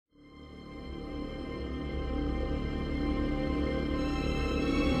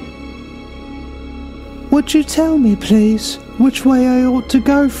"Would you tell me, please, which way I ought to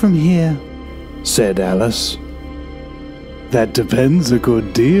go from here?" said Alice. "That depends a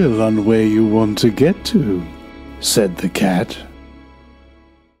good deal on where you want to get to," said the cat.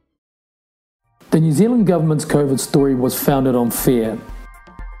 The New Zealand government's COVID story was founded on fear.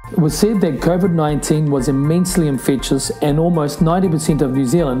 It was said that COVID-19 was immensely infectious and almost 90% of New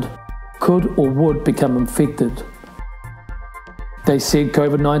Zealand could or would become infected. They said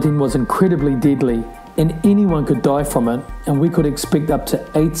COVID-19 was incredibly deadly and anyone could die from it, and we could expect up to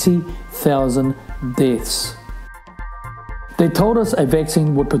 80,000 deaths. They told us a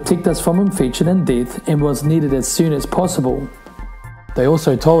vaccine would protect us from infection and death and was needed as soon as possible. They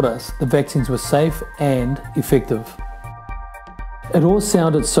also told us the vaccines were safe and effective. It all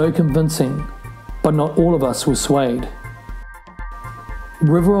sounded so convincing, but not all of us were swayed.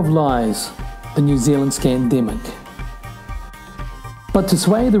 River of lies, the New Zealand Scamdemic. But to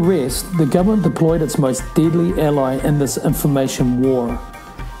sway the rest, the government deployed its most deadly ally in this information war,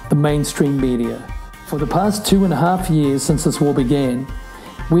 the mainstream media. For the past 2.5 years since this war began,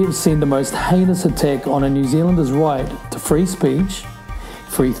 we have seen the most heinous attack on a New Zealander's right to free speech,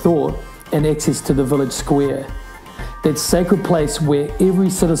 free thought, and access to the village square. That sacred place where every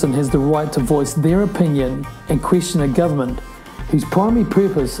citizen has the right to voice their opinion and question a government whose primary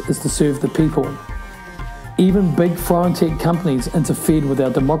purpose is to serve the people. Even big foreign tech companies interfered with our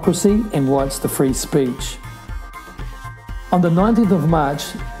democracy and rights to free speech. On the 19th of March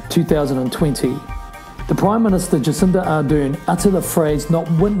 2020, the Prime Minister Jacinda Ardern uttered a phrase not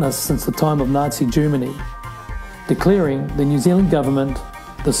witnessed since the time of Nazi Germany, declaring the New Zealand government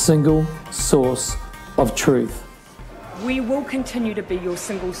the single source of truth. We will continue to be your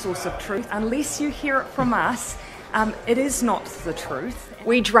single source of truth. Unless you hear it from us, it is not the truth.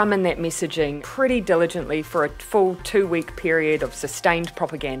 We drum in that messaging pretty diligently for a full 2-week period of sustained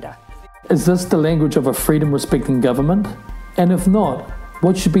propaganda. Is this the language of a freedom-respecting government? And if not,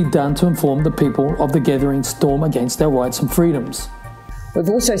 what should be done to inform the people of the gathering storm against our rights and freedoms? We've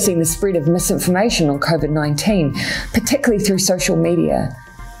also seen the spread of misinformation on COVID-19, particularly through social media.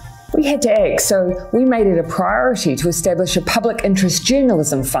 We had to act, so we made it a priority to establish a public interest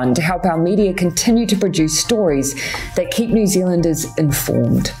journalism fund to help our media continue to produce stories that keep New Zealanders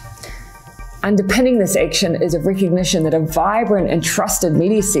informed. Underpinning this action is a recognition that a vibrant and trusted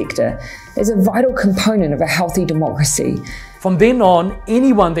media sector is a vital component of a healthy democracy. From then on,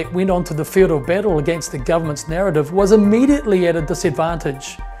 anyone that went onto the field of battle against the government's narrative was immediately at a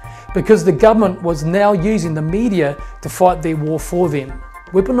disadvantage, because the government was now using the media to fight their war for them.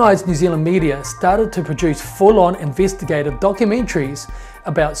 Weaponised New Zealand media started to produce full-on investigative documentaries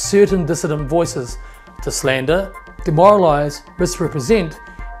about certain dissident voices to slander, demoralise, misrepresent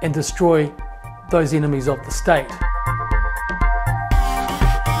and destroy those enemies of the state.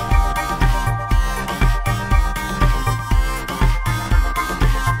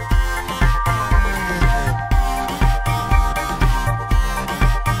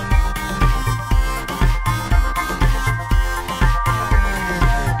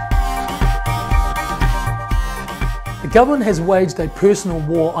 The government has waged a personal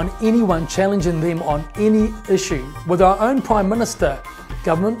war on anyone challenging them on any issue, with our own Prime Minister,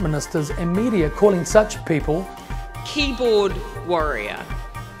 government ministers and media calling such people keyboard warrior,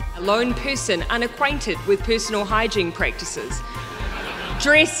 a lone person unacquainted with personal hygiene practices,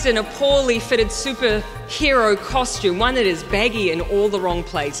 dressed in a poorly fitted superhero costume, one that is baggy in all the wrong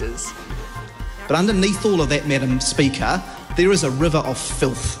places. But underneath all of that, Madam Speaker, there is a river of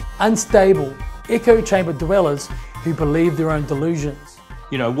filth. Unstable, echo chamber dwellers who believe their own delusions.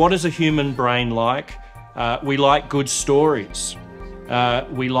 You know, what is a human brain like? We like good stories.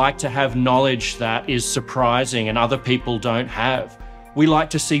 We like to have knowledge that is surprising and other people don't have. We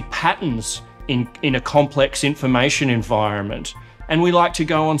like to see patterns in a complex information environment. And we like to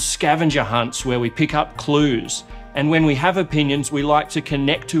go on scavenger hunts where we pick up clues. And when we have opinions, we like to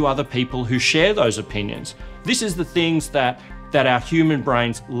connect to other people who share those opinions. This is the things that our human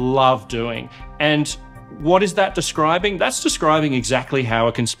brains love doing. And what is that describing? That's describing exactly how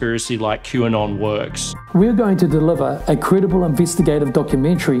a conspiracy like QAnon works. We're going to deliver a credible investigative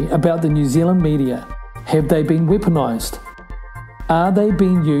documentary about the New Zealand media. Have they been weaponised? Are they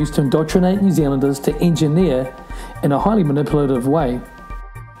being used to indoctrinate New Zealanders to engineer, in a highly manipulative way,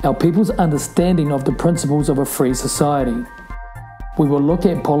 our people's understanding of the principles of a free society? We will look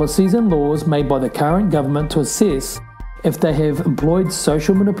at policies and laws made by the current government to assess if they have employed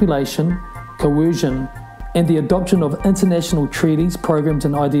social manipulation, coercion, and the adoption of international treaties, programs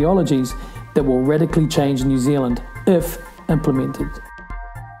and ideologies that will radically change New Zealand if implemented.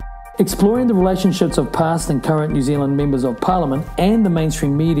 Exploring the relationships of past and current New Zealand members of Parliament and the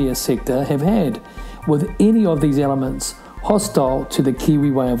mainstream media sector have had with any of these elements hostile to the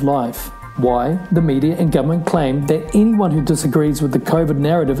Kiwi way of life. Why the media and government claim that anyone who disagrees with the COVID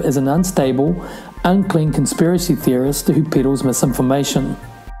narrative is an unstable, unclean conspiracy theorist who peddles misinformation.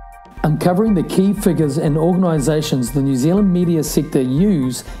 Uncovering the key figures and organisations the New Zealand media sector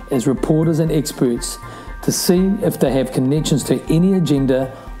use as reporters and experts to see if they have connections to any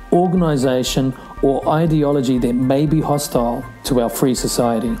agenda, organisation or ideology that may be hostile to our free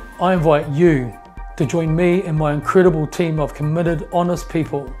society. I invite you to join me and my incredible team of committed, honest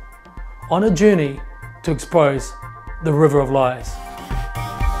people on a journey to expose the river of lies.